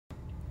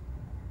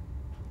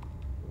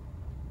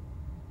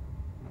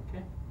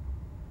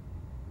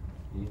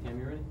Anytime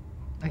you're ready.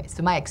 Okay,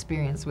 so my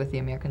experience with the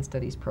American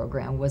Studies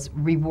program was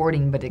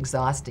rewarding but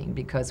exhausting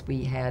because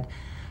we had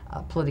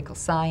political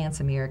science,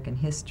 American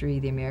history,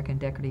 the American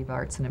decorative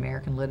arts, and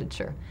American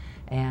literature.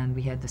 And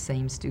we had the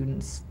same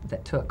students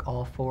that took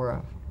all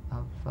four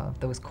of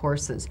those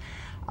courses.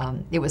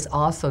 It was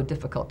also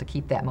difficult to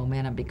keep that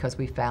momentum because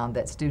we found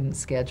that student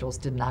schedules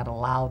did not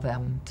allow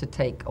them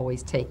to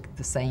always take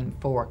the same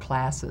 4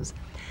 classes.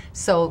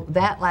 So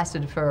that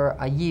lasted for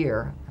a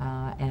year,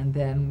 and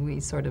then we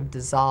sort of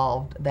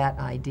dissolved that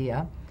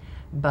idea.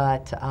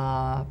 But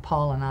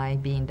Paul and I,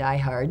 being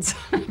diehards,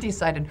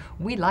 decided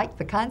we liked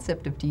the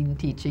concept of team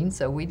teaching,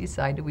 so we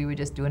decided we would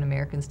just do an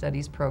American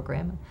Studies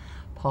program.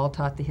 Paul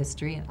taught the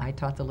history and I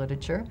taught the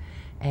literature,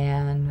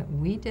 and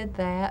we did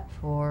that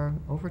for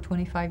over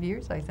 25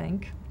 years, I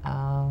think.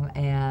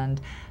 And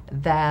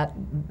that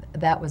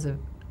was a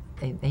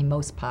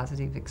most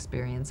positive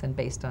experience, and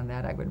based on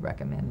that I would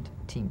recommend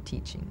team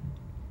teaching.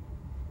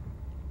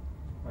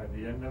 By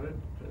the end of it,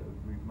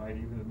 we might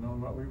even have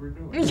known what we were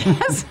doing.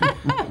 Yes.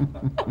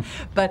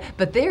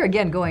 but there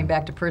again, going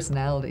back to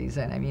personalities,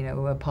 and I mean,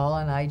 Paul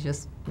and I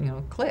just,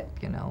 click.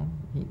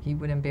 He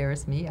would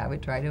embarrass me, I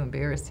would try to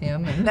embarrass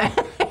him, and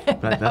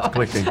that's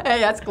clicking.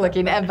 That's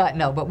clicking.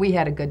 But we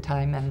had a good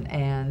time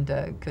and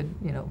could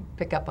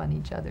pick up on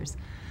each other's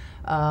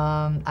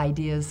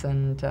ideas,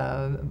 and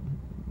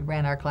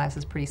ran our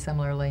classes pretty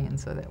similarly, and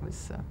so that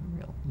was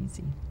real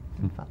easy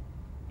and fun.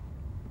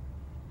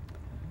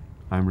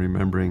 I'm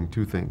remembering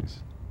 2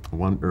 things,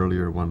 one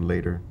earlier, one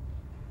later.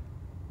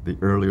 The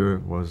earlier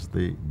was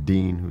the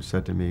dean who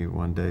said to me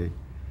one day,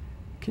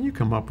 "Can you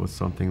come up with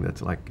something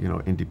that's like,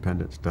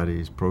 independent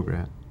studies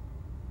program?"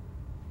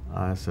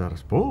 I said, "I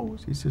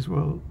suppose." He says,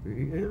 "Well,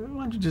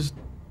 why don't you just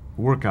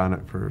work on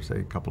it for, say,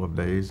 a couple of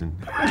days?"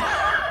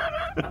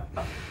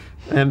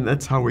 And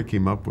that's how we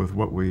came up with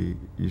what we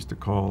used to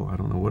call, I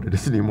don't know what it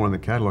is anymore in the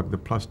catalog, the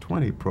Plus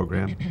 20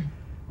 program.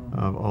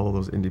 Of all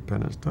those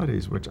independent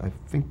studies, which I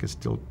think is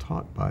still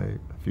taught by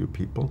a few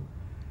people.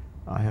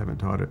 I haven't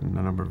taught it in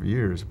a number of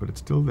years, but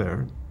it's still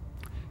there.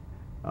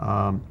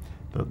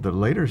 The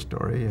later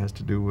story has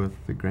to do with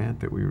the grant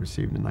that we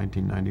received in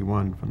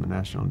 1991 from the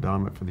National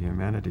Endowment for the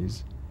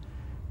Humanities,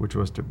 which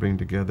was to bring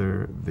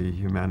together the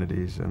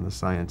humanities and the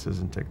sciences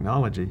and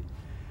technology.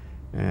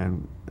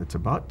 And it's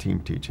about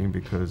team teaching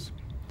because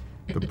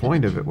the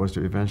point of it was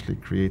to eventually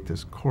create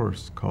this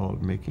course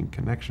called Making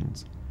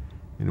Connections,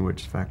 in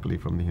which faculty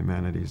from the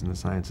humanities and the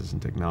sciences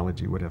and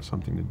technology would have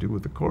something to do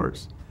with the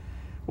course.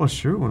 Well,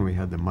 sure, when we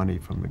had the money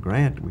from the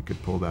grant, we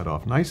could pull that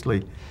off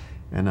nicely.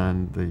 And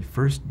on the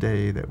first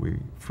day that we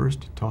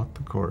first taught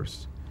the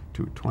course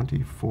to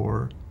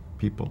 24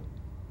 people,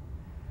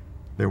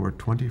 there were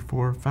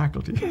 24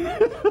 faculty.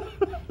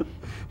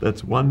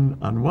 That's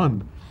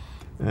 1-on-1.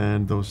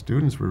 And those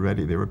students were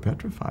ready. They were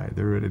petrified.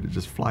 They were ready to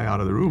just fly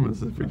out of the room and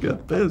say,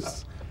 "Forget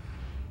this."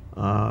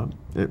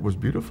 It was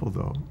beautiful,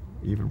 though.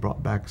 Even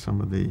brought back some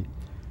of the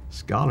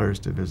scholars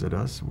to visit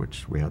us,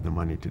 which we had the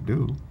money to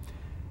do.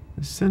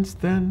 Since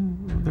then,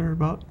 there are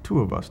about 2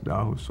 of us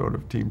now who sort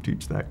of team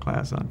teach that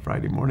class on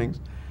Friday mornings,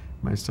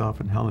 myself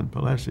and Helen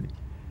Palesci.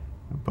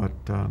 But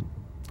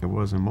it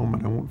was a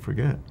moment I won't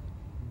forget.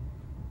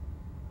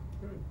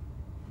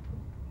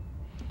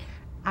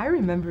 I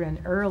remember an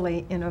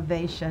early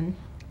innovation.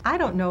 I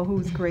don't know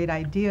whose great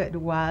idea it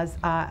was.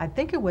 I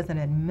think it was an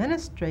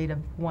administrative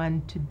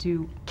one to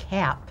do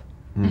CAP.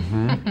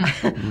 Mm-hmm.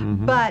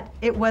 Mm-hmm. But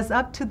it was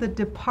up to the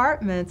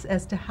departments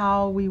as to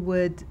how we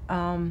would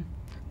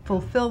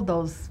fulfill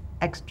those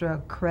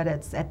extra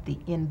credits at the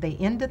end. They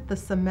ended the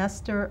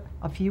semester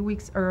a few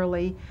weeks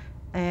early,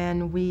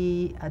 and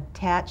we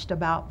attached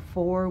about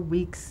 4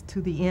 weeks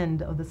to the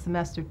end of the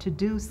semester to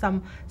do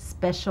some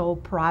special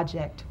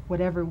project,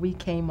 whatever we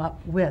came up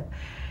with.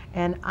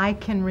 And I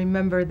can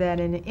remember that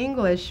in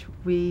English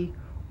we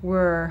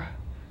were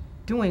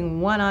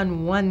doing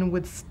one-on-one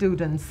with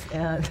students,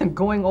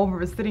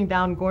 sitting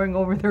down, going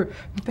over their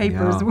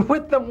papers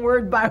with them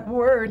word by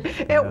word.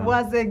 It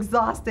was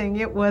exhausting.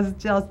 It was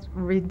just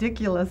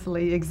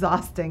ridiculously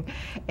exhausting.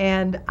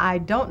 And I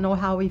don't know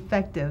how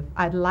effective.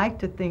 I'd like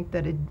to think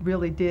that it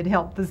really did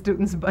help the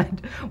students, but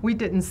we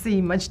didn't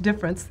see much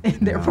difference in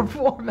their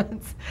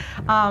performance.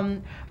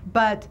 And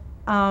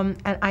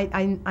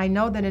I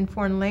know that in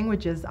foreign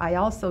languages, I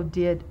also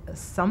did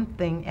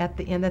something at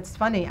the end. That's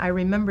funny. I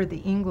remember the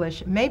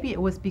English. Maybe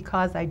it was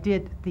because I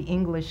did the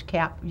English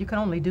CAP. You can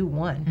only do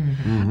one,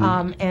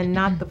 and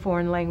not the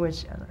foreign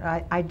language.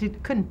 I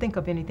couldn't think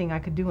of anything I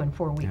could do in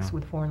 4 weeks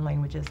with foreign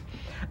languages.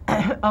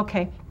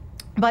 Okay,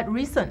 but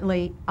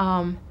recently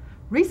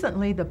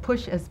the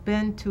push has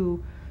been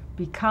to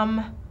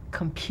become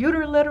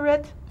computer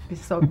literate,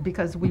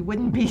 because we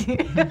wouldn't be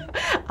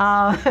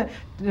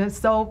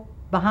so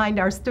behind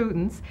our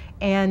students,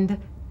 and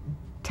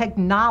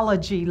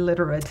technology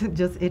literate.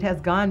 It has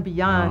gone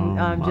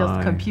beyond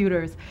just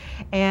computers.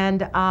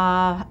 And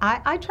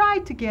I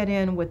tried to get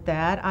in with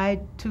that.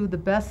 To the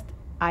best,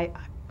 I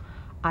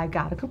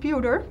got a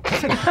computer.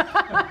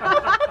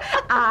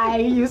 I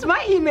used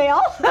my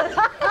email.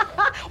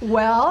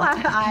 Well,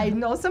 I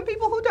know some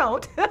people who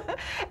don't.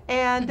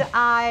 And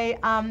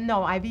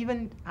no,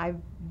 I've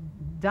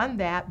done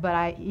that, but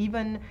I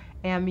even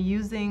am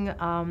using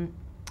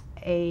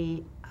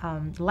a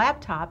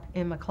laptop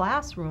in my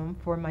classroom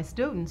for my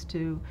students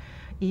to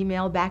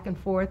email back and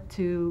forth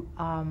to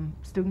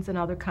students in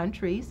other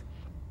countries.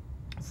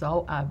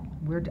 So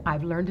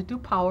I've learned to do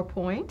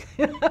PowerPoint.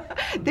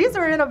 These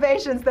are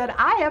innovations that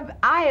I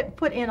have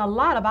put in a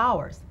lot of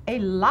hours.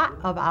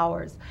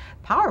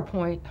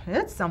 PowerPoint,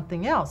 it's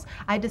something else.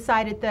 I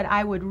decided that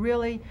I would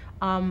really,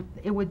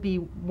 it would be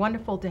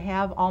wonderful to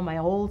have all my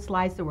old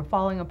slides that were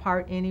falling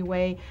apart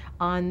anyway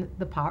on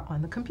the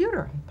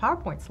computer,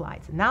 PowerPoint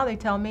slides. And now they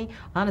tell me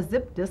on a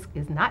zip disk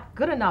is not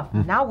good enough.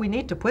 Now we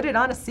need to put it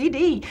on a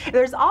CD.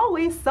 There's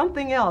always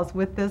something else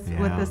with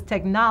this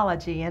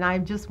technology, and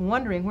I'm just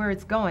wondering where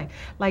it's going.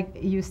 Like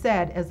you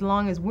said, as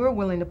long as we're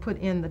willing to put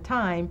in the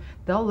time,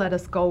 they'll let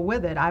us go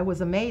with it. I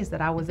was amazed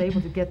that I was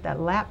able to get that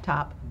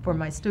laptop for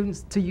my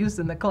students to use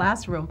in the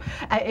classroom.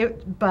 I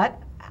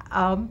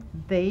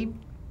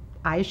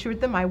assured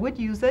them I would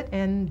use it,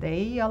 and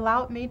they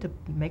allowed me to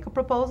make a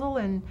proposal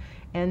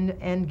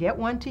and get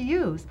one to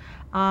use.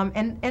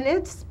 And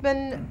it's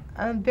been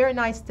very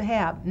nice to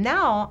have.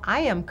 Now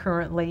I am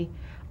currently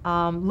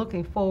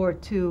looking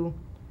forward to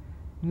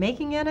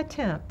making an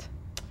attempt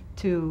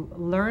to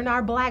learn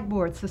our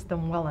Blackboard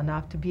system well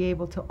enough to be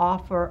able to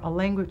offer a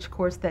language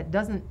course that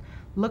doesn't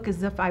look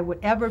as if I would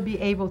ever be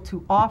able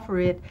to offer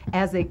it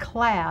as a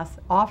class,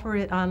 offer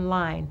it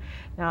online.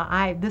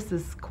 Now, this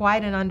is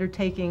quite an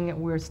undertaking.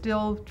 We're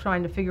still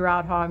trying to figure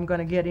out how I'm going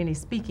to get any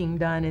speaking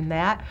done in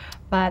that,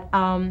 but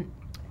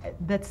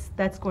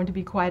that's going to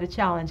be quite a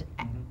challenge.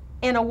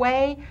 In a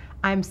way,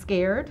 I'm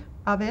scared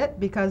of it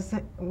because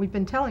we've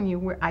been telling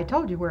you I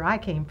told you where I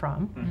came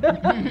from.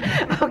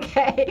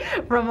 Okay,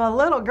 from a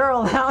little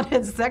girl out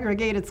in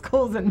segregated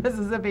schools in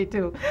Mississippi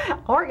to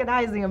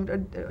organizing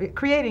them,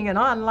 creating an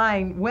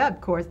online web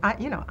course. I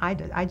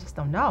just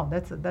don't know.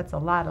 That's a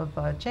lot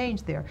of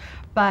change there,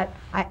 but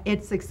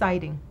it's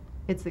exciting.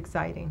 It's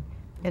exciting,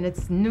 and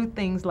it's new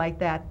things like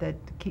that that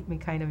keep me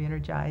kind of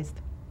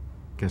energized.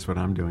 Guess what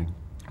I'm doing?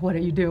 What are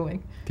you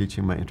doing?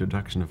 Teaching my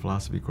Introduction to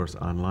Philosophy course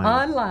online.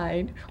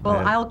 Online? Well,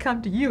 I'll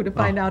come to you to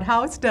find out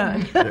how it's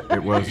done.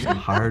 It was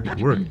hard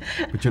work.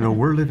 But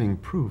we're living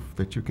proof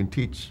that you can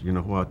teach,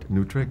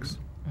 new tricks.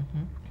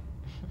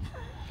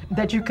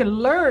 That you can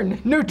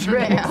learn new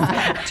tricks.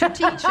 To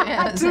teach,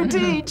 yes. To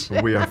teach.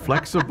 We are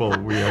flexible.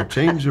 We are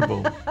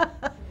changeable.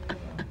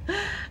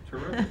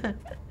 Terrific.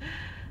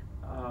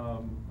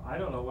 I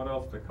don't know what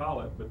else to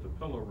call it, but the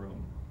pillow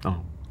room.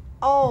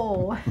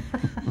 Oh.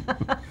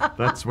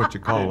 That's what you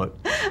call it.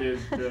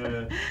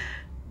 Did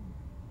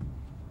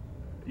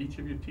each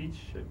of you teach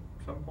at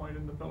some point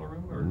in the pillow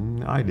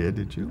room? Or? I did.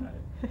 Did you?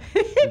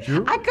 Did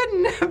you? I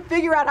couldn't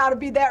figure out how to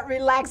be that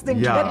relaxed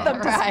and get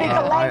them to speak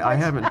a language. I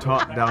haven't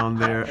taught down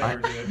there.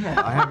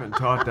 I haven't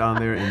taught down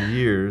there in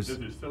years.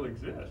 Does it still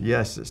exist?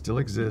 Yes, it still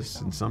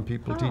exists, and some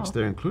people teach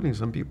there, including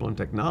some people in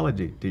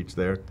technology teach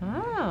there.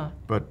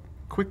 But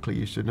quickly,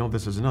 you should know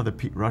this is another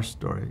Pete Rush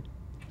story.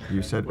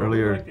 You said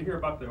earlier. We'd like to hear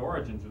about the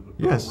origins of the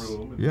pillow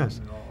room.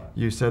 And all that.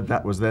 You said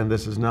that was then,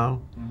 this is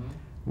now? Mm-hmm.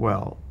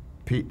 Well,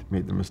 Pete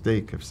made the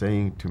mistake of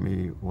saying to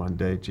me one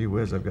day, gee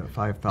whiz, I've got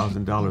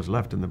 $5,000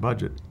 left in the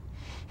budget.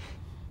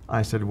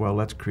 I said, well,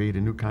 let's create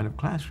a new kind of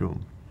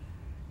classroom.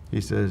 He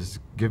says,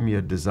 give me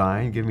a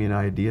design, give me an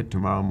idea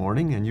tomorrow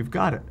morning, and you've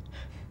got it.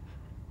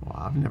 Well,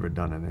 I've never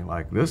done anything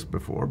like this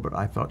before, but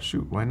I thought,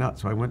 shoot, why not?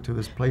 So I went to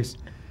this place.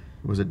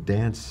 It was a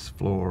dance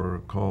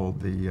floor called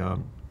the,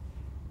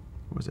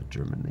 what was a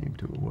German name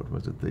to it? What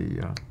was it?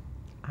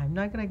 I'm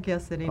not going to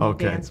guess at any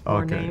dance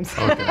floor names.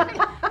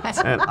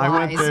 And I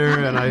went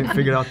there and I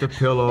figured out the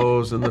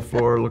pillows and the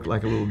floor looked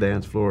like a little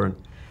dance floor. And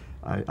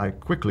I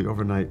quickly,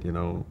 overnight,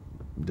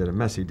 did a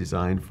messy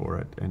design for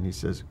it. And he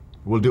says,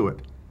 we'll do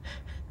it.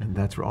 And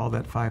that's where all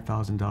that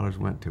 $5,000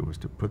 went to, was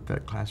to put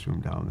that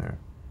classroom down there.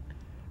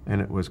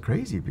 And it was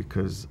crazy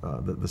because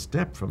the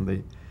step from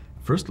the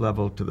first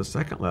level to the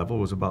second level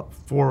was about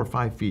 4 or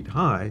 5 feet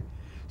high.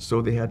 So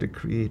they had to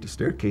create a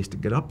staircase to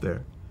get up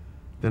there.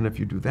 Then if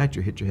you do that,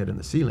 you hit your head in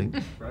the ceiling.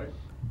 Right.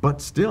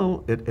 But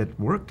still, it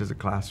worked as a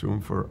classroom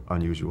for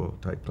unusual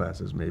type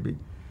classes, maybe.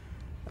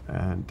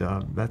 And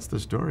that's the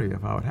story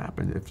of how it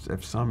happened.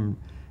 If some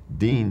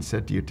dean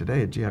said to you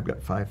today, gee, I've got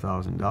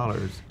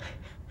 $5,000,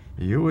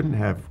 you wouldn't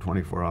have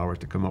 24 hours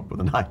to come up with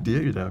an idea.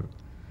 You'd have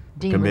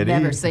Dean committee.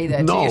 would never say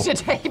that to you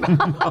today.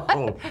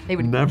 No, They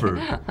would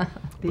never.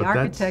 The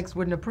architects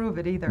wouldn't approve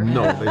it either.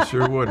 No, they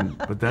sure wouldn't.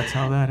 But that's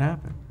how that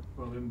happened.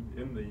 Well,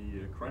 in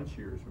the crunch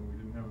years when we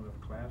didn't have enough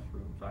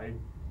classrooms, I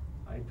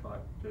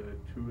taught 2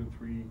 and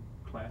 3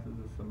 classes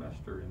a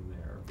semester in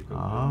there because there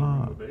was no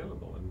room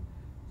available, and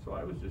so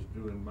I was just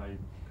doing my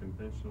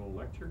conventional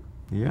lecture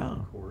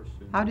course.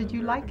 How did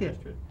you like it?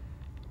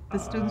 The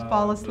students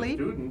fall asleep?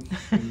 The students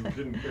who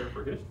didn't care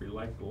for history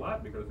liked it a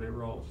lot because they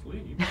were all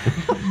asleep.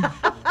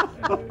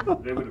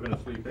 And they would have been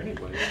asleep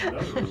anyway in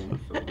another room,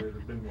 so they would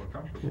have been more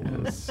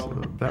comfortable. Yes,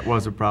 that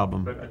was a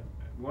problem. But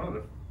one of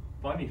the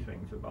funny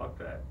things about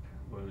that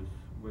was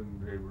when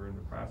they were in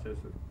the process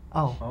of.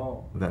 Oh.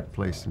 Oh. That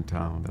place in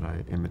town that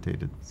I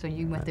imitated. So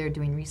you went there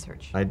doing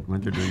research? I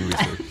went there doing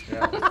research.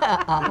 Yeah.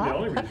 The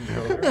only reason to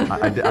go there.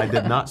 I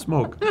did not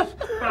smoke.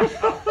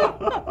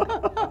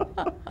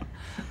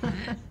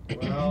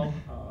 Well,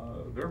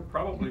 there are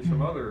probably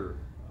some other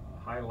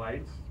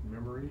highlights,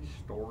 memories,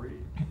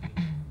 stories,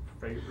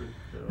 favorite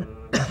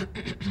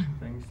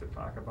things to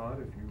talk about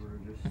if you were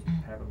just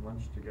having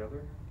lunch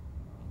together.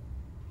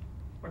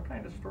 What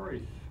kind of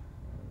stories,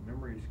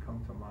 memories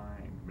come to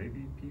mind?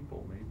 Maybe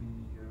people, maybe...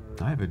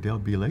 I have a Del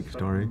B. Lake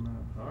story.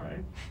 All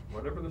right.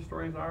 Whatever the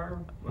stories are,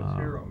 let's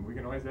hear them. We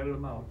can always edit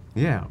them out.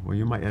 Yeah, well,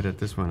 you might edit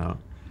this one out.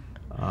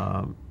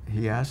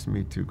 He asked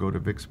me to go to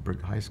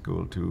Vicksburg High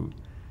School to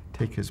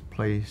take his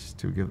place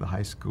to give the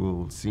high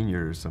school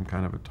seniors some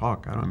kind of a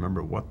talk. I don't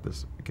remember what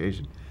this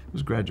occasion. It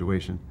was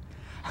graduation.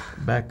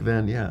 Back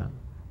then, yeah,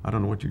 I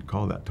don't know what you'd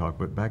call that talk,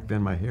 but back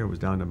then my hair was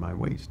down to my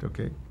waist,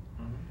 okay?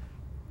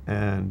 Mm-hmm.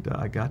 And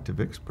I got to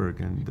Vicksburg,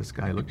 and this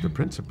guy the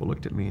principal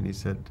looked at me and he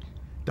said,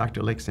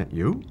 "Dr. Lake sent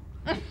you?"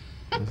 I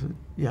said,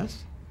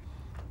 "Yes."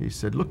 He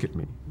said, "Look at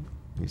me."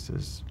 He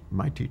says,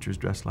 "My teachers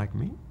dress like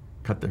me,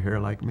 cut their hair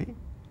like me,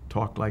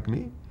 talk like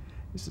me."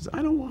 He says,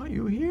 "I don't want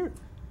you here."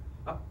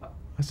 I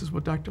says, "Well,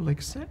 Dr.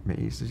 Lake sent me."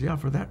 He says, "Yeah,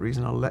 for that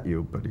reason I'll let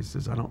you." But he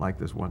says, "I don't like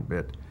this one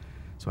bit."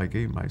 So I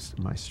gave my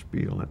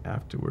spiel, and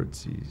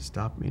afterwards he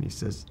stopped me and he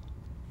says,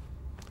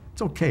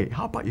 "It's okay.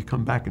 How about you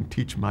come back and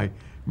teach my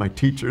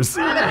teachers?"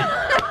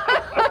 I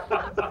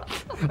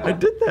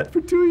did that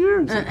for 2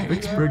 years at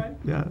Vicksburg,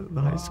 yeah,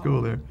 the high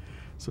school there.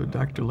 So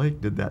Dr.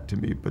 Lake did that to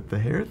me. But the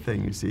hair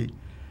thing, you see,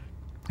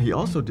 he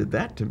also did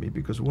that to me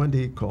because one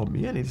day he called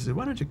me in and he said,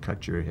 "Why don't you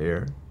cut your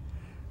hair?"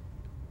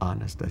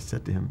 Honest, I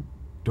said to him,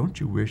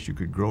 "Don't you wish you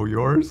could grow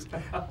yours?"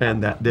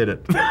 And that did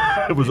it.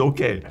 It was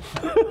okay.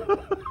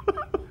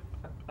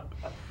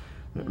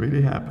 It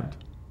really happened.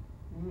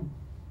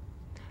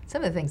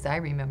 Some of the things I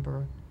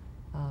remember,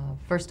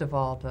 first of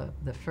all,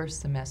 the first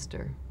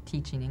semester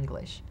teaching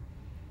English.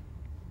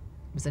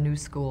 It was a new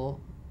school,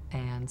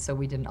 and so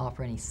we didn't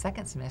offer any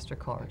second semester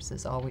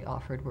courses. All we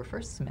offered were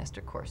first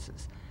semester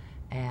courses.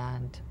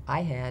 And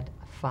I had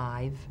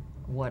 5,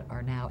 what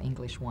are now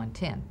English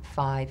 110,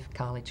 5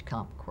 college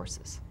comp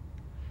courses.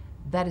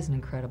 That is an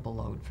incredible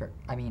load for,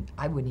 I mean,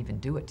 I wouldn't even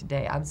do it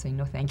today. I would say,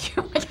 no, thank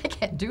you. I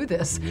can't do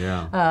this.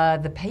 Yeah.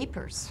 The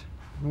papers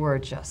were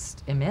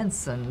just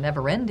immense and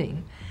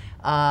never-ending.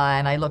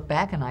 And I look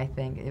back and I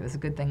think it was a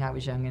good thing I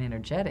was young and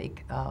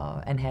energetic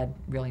and had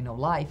really no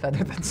life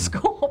other than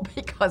school,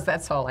 because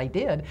that's all I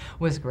did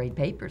was grade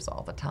papers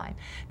all the time.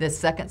 The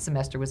second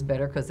semester was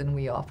better because then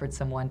we offered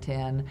some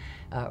 110,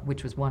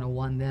 which was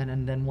 101 then,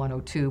 and then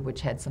 102,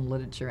 which had some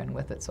literature in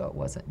with it, so it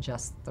wasn't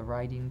just the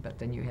writing, but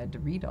then you had to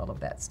read all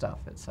of that stuff,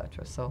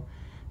 etc. So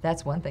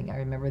that's one thing I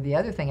remember. The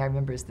other thing I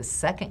remember is the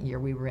second year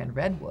we were in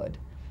Redwood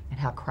and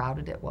how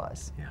crowded it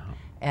was. Yeah.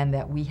 And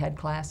that we had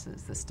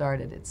classes that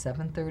started at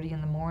 7:30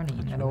 in the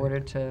morning in order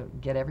to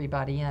get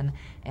everybody in,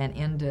 and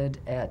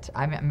ended at,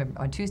 I remember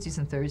on Tuesdays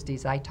and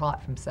Thursdays I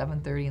taught from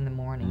 7:30 in the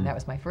morning. That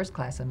was my first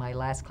class, and my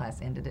last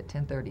class ended at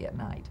 10:30 at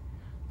night.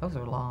 Those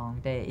are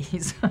long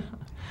days. So.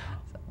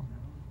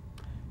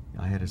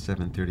 I had a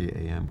 7:30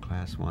 a.m.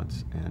 class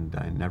once, and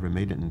I never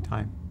made it in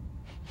time.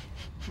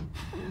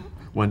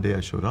 One day I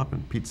showed up,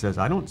 and Pete says,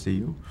 "I don't see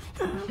you."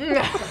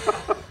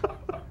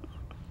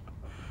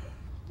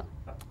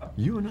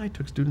 You and I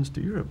took students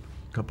to Europe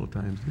a couple of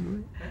times, didn't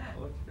we? Yeah,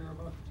 let's hear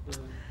about the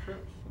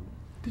trips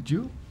Did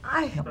you?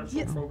 and special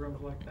Yes.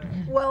 programs like that.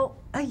 Well,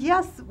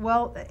 yes.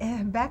 Well,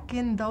 back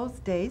in those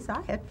days,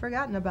 I had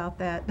forgotten about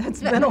that.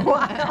 It's been a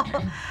while.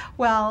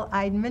 Well,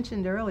 I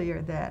mentioned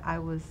earlier that I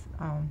was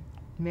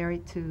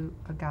married to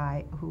a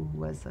guy who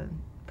was a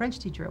French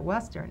teacher at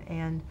Western,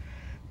 and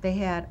they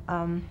had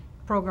a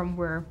program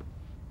where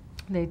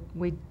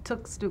we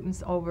took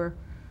students over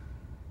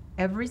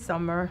every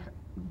summer.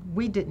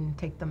 We didn't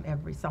take them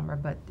every summer,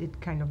 but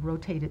it kind of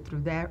rotated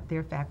through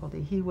their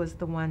faculty. He was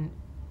the one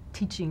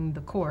teaching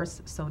the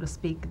course, so to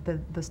speak.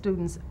 The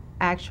students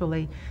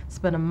actually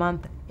spent a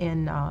month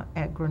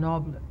at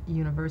Grenoble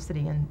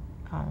University in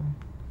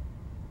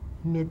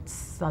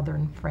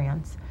mid-southern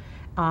France,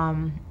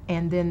 and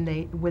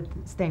then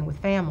staying with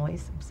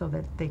families so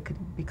that they could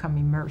become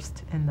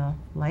immersed in the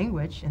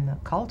language and the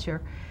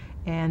culture.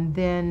 And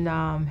then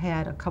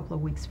had a couple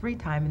of weeks free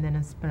time, and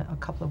then spent a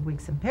couple of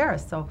weeks in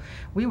Paris. So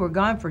we were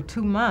gone for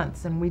 2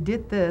 months, and we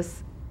did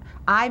this.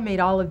 I made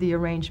all of the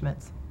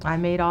arrangements. I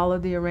made all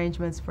of the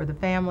arrangements for the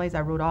families.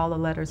 I wrote all the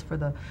letters for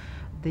the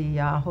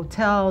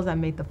hotels. I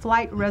made the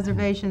flight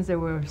reservations. There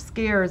were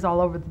scares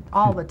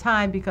all the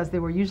time because they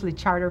were usually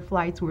charter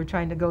flights. We were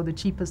trying to go the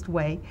cheapest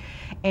way.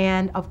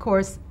 And of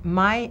course,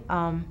 my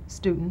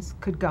students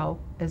could go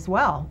as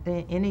well.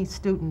 Any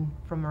student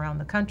from around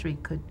the country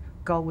could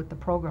go with the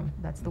program.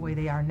 That's the way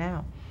they are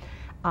now.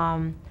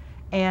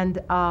 And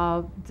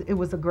it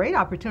was a great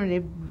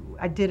opportunity.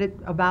 I did it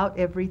about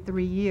every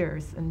 3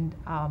 years. And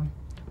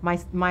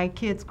my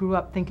kids grew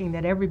up thinking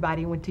that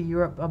everybody went to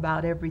Europe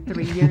about every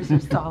 3 years or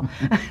so.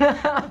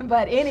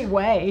 But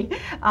anyway,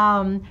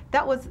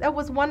 that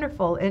was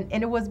wonderful,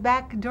 and it was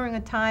back during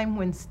a time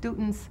when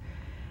students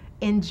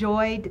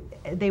enjoyed.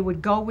 They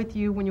would go with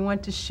you when you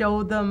went to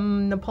show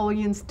them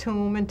Napoleon's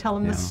tomb and tell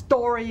them the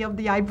story of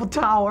the Eiffel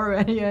Tower.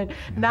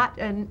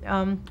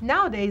 And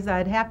nowadays,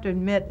 I'd have to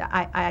admit,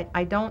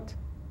 I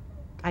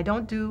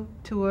don't do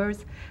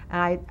tours.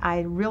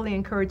 I really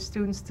encourage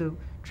students to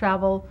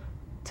travel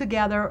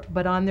together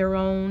but on their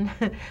own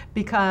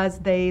because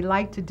they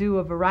like to do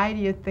a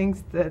variety of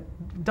things that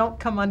don't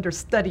come under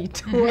study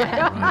tour.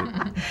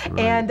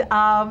 And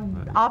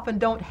often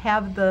don't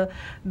have the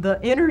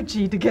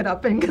energy to get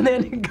up and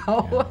then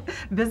go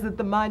visit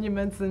the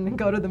monuments and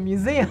go to the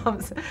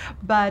museums.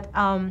 But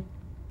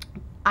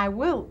I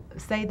will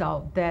say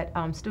though that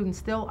students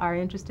still are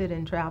interested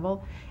in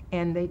travel,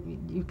 and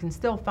you can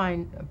still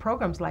find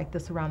programs like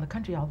this around the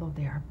country, although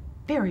they are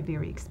very,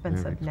 very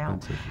expensive now.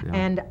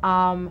 And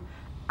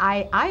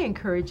I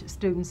encourage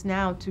students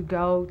now to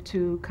go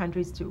to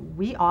countries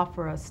we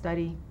offer a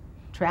study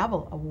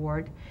travel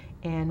award,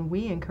 and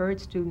we encourage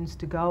students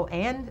to go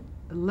and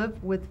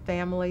live with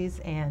families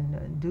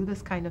and do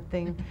this kind of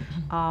thing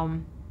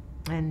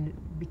and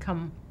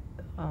become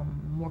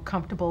more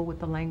comfortable with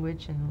the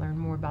language and learn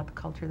more about the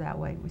culture that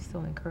way. We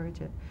still encourage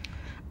it.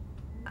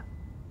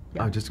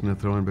 I was just going to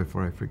throw in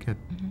before I forget,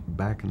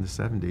 back in the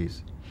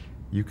 70s,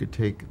 you could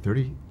take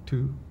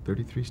 32,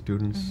 33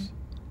 students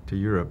to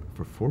Europe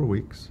for 4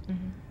 weeks,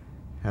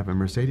 have a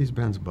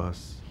Mercedes-Benz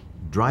bus,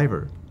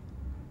 driver,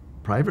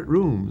 private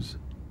rooms,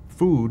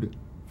 food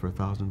for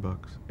 $1,000,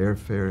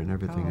 airfare and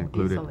everything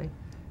included. Easily.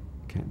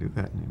 Can't do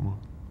that anymore.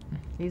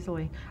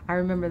 Easily. I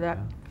remember that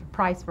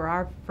price for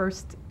our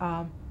first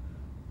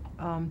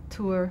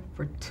tour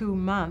for 2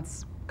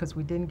 months, because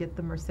we didn't get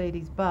the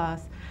Mercedes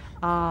bus,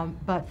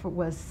 but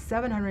was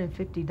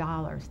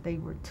 $750. They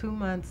were 2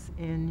 months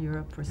in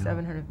Europe for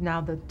 $700.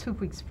 Now the 2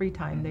 weeks free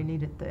time, they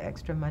needed the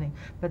extra money,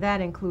 but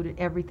that included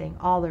everything,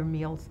 all their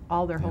meals,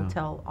 all their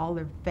hotel, all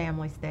their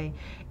family stay,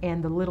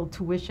 and the little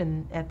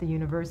tuition at the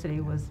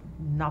university was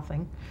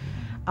nothing.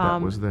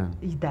 That was then.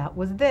 That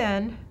was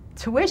then.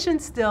 Tuition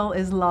still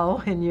is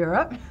low in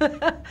Europe,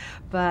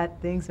 but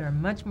things are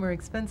much more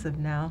expensive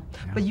now.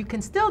 But you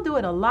can still do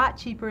it a lot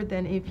cheaper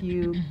than if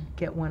you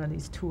get one of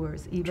these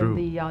tours. Even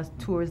the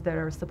tours that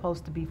are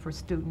supposed to be for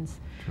students,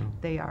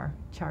 they are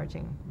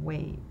charging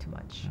way too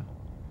much.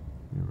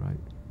 You're right.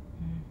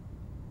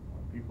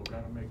 People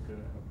got to make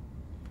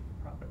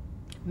a profit.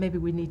 Maybe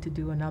we need to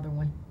do another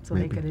one so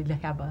they could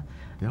have a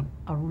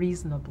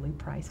reasonably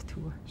priced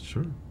tour.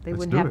 Sure. They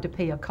wouldn't have to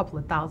pay a couple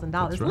of $1,000.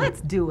 That's right.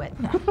 Let's do it.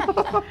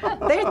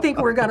 They think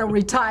we're going to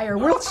retire.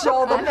 We'll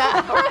show them.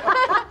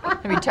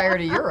 Retire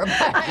to Europe.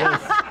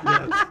 Yes.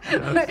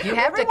 You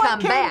have to come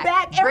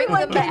back. Bring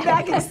Everyone them came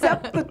back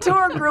except the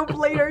tour group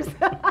leaders.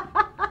 Well,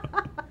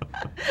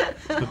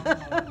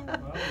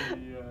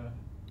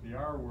 the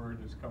R word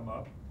has come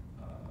up,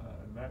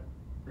 and that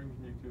brings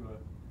me to a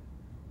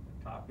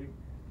topic.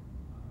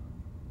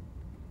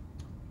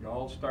 You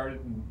all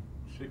started in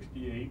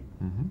 '68,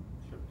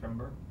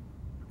 September.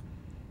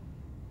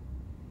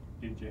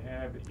 Did you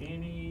have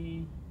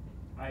any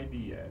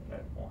idea at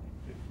that point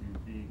that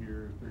you'd be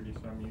here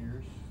 30-some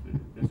years, that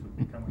this would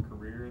become a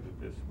career,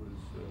 that this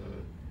was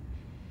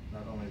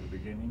not only the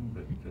beginning,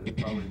 but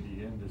probably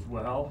the end as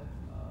well,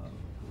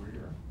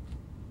 career?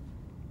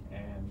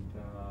 And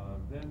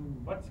then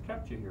what's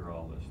kept you here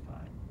all this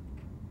time?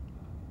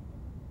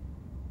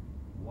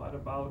 What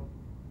about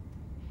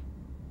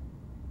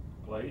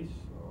place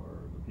or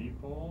the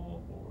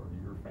people or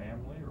your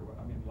family, or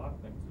I mean, a lot of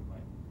things that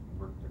might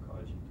work to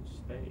cause you to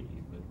stay,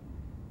 but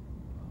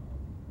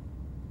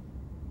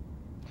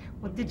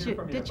well,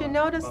 did you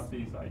notice about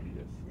these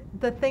ideas?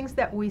 The things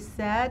that we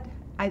said?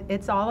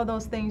 It's all of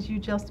those things you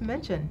just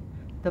mentioned: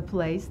 the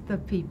place, the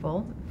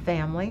people,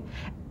 family.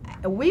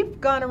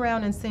 We've gone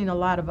around and seen a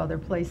lot of other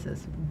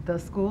places. The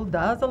school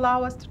does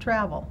allow us to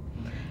travel,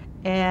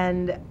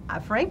 and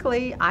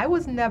frankly, I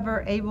was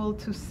never able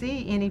to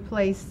see any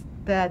place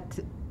that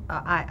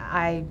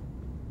I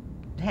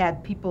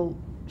had people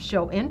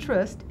show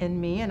interest in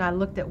me, and I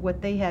looked at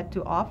what they had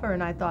to offer,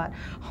 and I thought,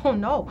 oh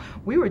no,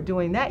 we were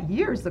doing that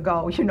years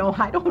ago. You know,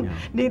 I don't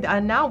need.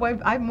 And now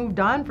I've moved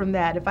on from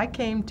that. If I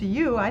came to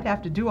you, I'd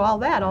have to do all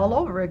that all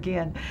over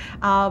again.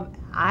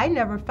 I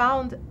never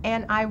found,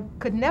 and I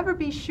could never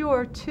be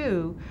sure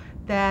too,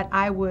 that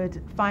I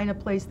would find a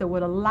place that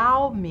would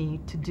allow me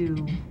to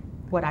do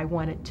what I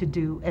wanted to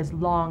do, as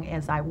long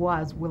as I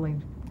was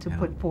willing to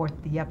put forth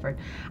the effort.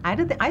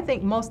 I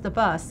think most of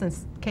us,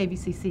 since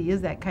KVCC is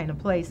that kind of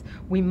place,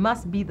 we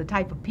must be the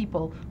type of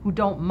people who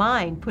don't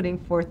mind putting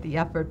forth the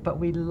effort, but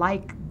we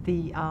like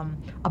the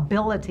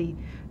ability.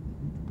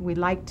 We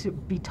like to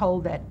be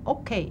told that,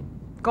 okay,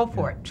 go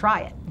for it, try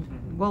it.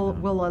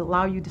 We'll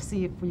allow you to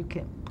see if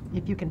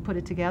you can put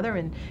it together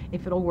and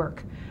if it'll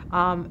work.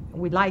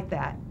 We like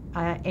that,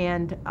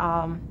 and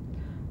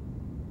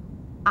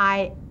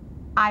I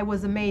I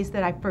was amazed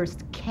that I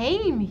first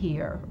came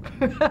here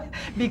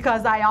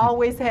because I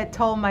always had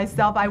told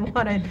myself I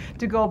wanted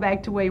to go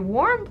back to a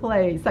warm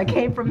place. I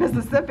came from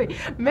Mississippi.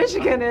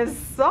 Michigan is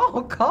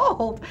so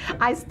cold.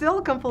 I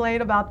still complain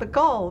about the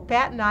cold.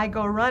 Pat and I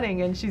go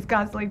running, and she's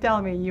constantly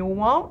telling me, you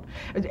won't.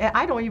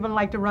 I don't even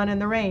like to run in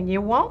the rain. You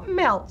won't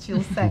melt,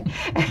 she'll say.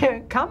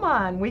 Come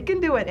on, we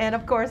can do it. And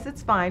of course,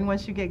 it's fine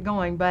once you get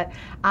going. But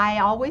I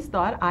always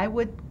thought I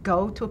would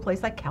go to a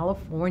place like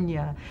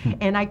California.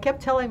 And I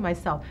kept telling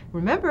myself,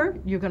 remember,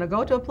 you're going to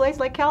go to a place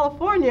like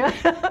California.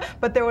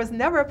 But there was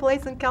never a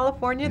place in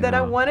California that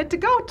I wanted to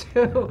go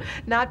to,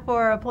 not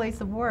for a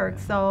place of work.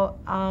 So,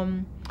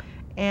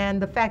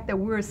 and the fact that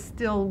we're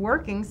still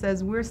working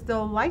says we're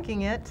still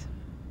liking it.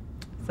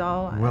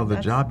 So well,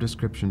 the job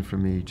description for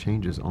me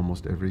changes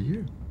almost every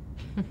year.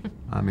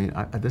 I mean,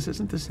 this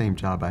isn't the same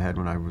job I had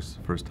when I was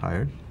first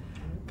hired.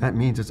 That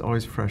means it's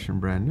always fresh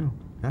and brand new.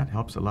 That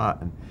helps a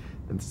lot. And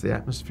it's the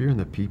atmosphere and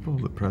the people,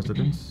 the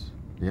presidents,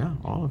 yeah,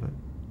 all of it.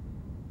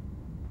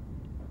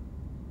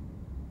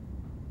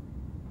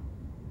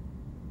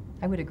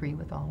 I would agree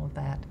with all of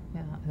that.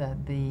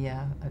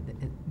 Yeah,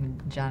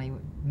 Johnny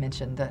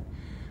mentioned that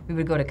we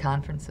would go to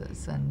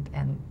conferences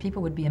and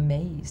people would be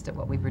amazed at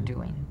what we were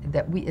doing.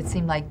 It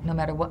seemed like no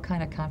matter what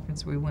kind of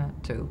conference we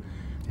went to,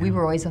 we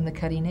were always on the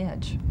cutting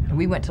edge. And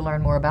we went to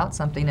learn more about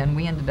something, and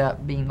we ended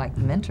up being like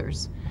the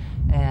mentors.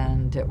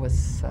 And it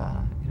was,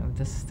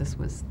 this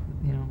was,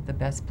 the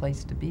best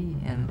place to be,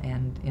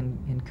 and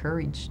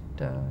encouraged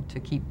to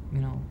keep,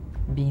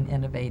 being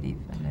innovative.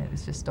 And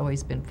it's just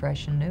always been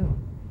fresh and new.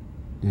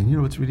 And you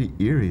know what's really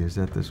eerie is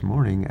that this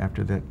morning,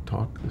 after that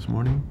talk this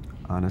morning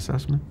on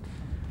assessment,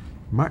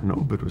 Martin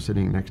Obit was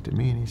sitting next to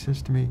me, and he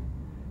says to me,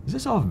 is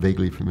this all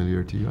vaguely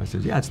familiar to you? I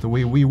said, yeah, it's the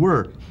way we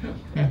were.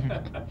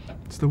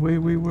 It's the way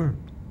we were.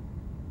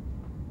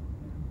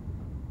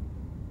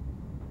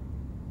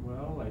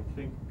 Well, I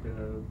think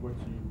what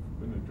you've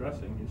been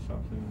addressing is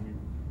something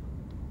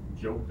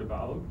we've joked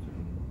about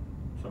and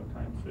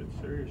sometimes said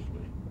seriously.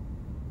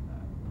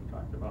 We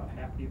talked about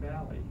Happy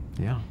Valley.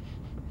 Yeah.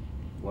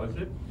 Was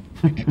it?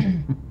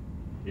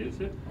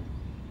 Is it?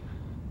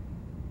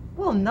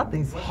 Well,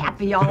 nothing's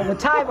happy all the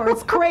time, or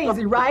it's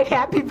crazy, right?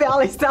 Happy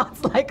Valley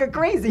sounds like a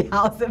crazy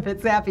house if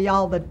it's happy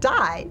all the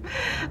time.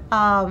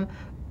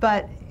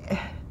 But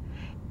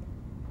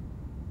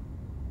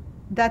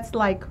that's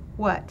like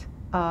what?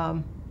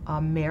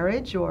 A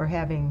marriage or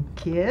having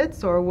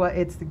kids, or what?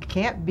 It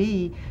can't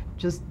be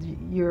just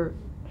you're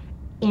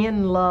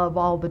in love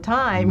all the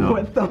time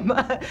with them.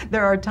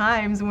 There are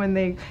times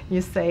when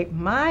you say,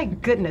 my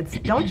goodness,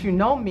 don't you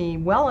know me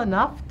well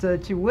enough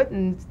that you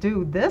wouldn't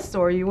do this,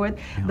 or you would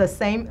the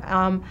same.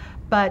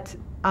 But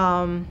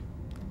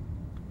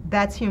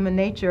that's human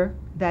nature.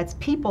 That's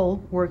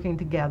people working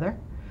together.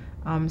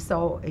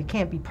 So it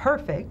can't be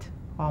perfect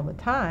all the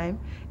time.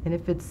 And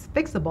if it's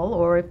fixable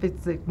or if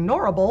it's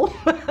ignorable,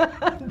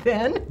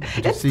 then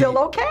it's still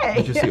okay.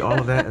 But you see, all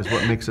of that is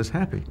what makes us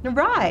happy.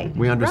 Right.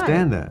 We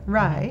understand that.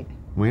 Right.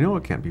 We know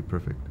it can't be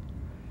perfect.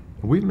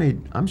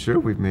 I'm sure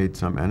we've made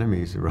some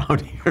enemies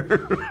around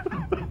here,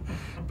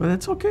 but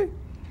that's okay.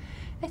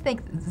 I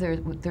think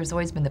there's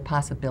always been the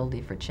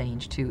possibility for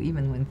change too,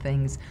 even when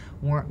things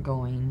weren't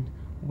going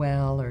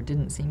well or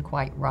didn't seem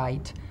quite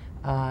right.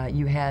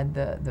 You had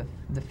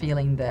the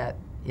feeling that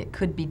it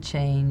could be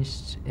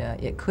changed,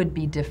 it could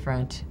be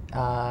different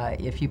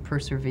if you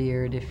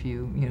persevered, if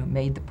you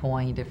made the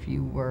point, if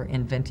you were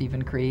inventive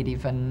and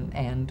creative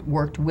and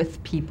worked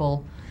with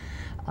people.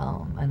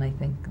 And I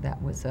think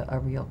that was a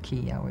real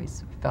key. I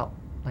always felt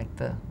like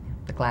the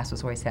glass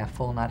was always half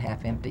full, not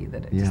half empty,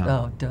 that it just,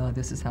 oh, duh,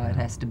 this is how it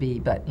has to be.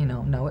 But,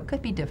 no, it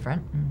could be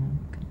different. Mm-hmm.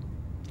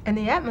 And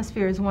the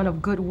atmosphere is one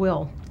of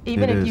goodwill.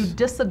 Even if you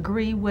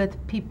disagree with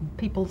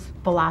people's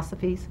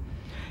philosophies,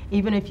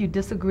 even if you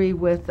disagree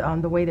with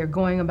the way they're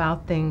going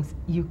about things,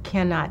 you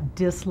cannot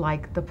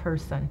dislike the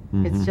person.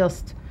 Mm-hmm. It's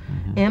just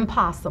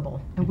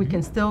impossible. And we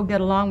can still get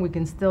along, we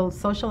can still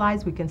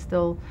socialize, we can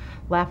still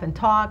laugh and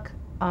talk.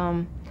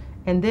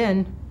 And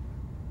then,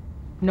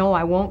 no,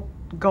 I won't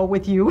go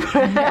with you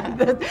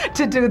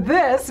to do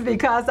this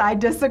because I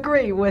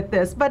disagree with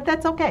this. But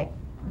that's okay.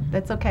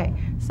 That's okay.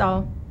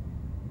 So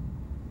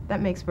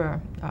that makes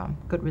for a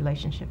good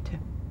relationship, too.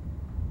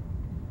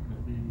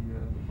 Maybe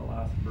the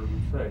philosopher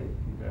would say,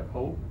 if you have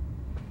hope,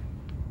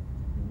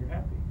 then you're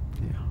happy.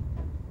 Yeah.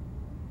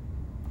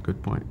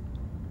 Good point.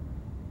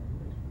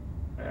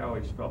 I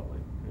always felt like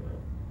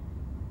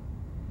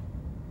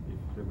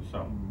if there was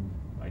something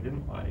I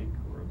didn't like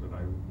or that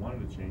I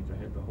wanted to change,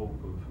 I had the hope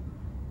of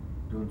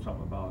doing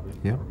something about it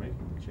or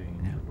making the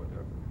change or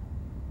whatever.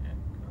 And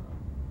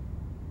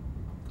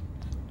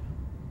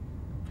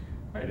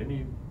all right,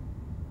 any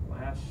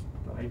last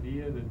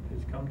idea that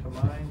has come to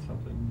mind,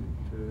 something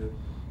that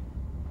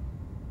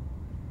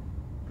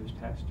just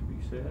has to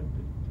be said?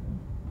 That,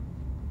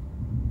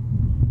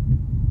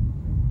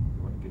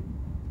 you want to get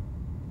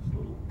this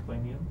little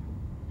thing in?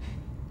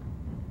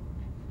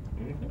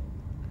 Anything?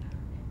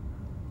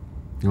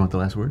 You want the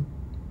last word?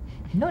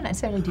 Not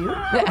necessarily do. Do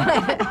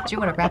you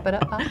want to wrap it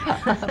up,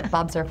 Bob?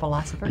 Bob's our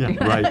philosopher.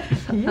 Yeah, right.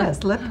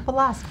 Yes, let the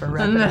philosopher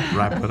wrap it up.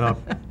 Wrap it up.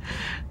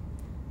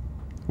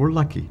 We're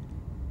lucky.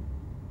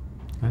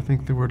 I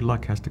think the word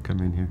luck has to come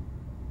in here.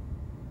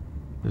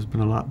 There's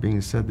been a lot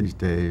being said these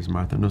days.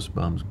 Martha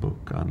Nussbaum's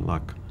book on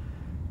luck,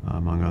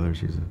 among others.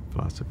 She's a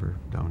philosopher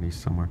down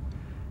east somewhere.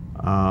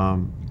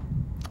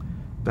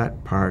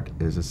 That part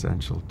is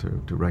essential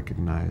to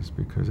recognize,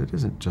 because it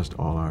isn't just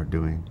all our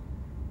doing.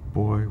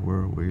 Boy,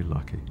 were we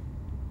lucky.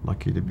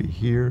 Lucky to be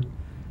here,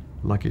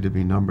 lucky to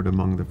be numbered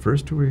among the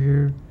first who were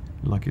here,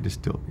 lucky to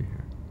still be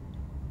here.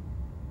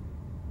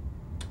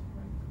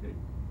 Okay.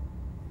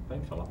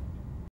 Thanks a lot.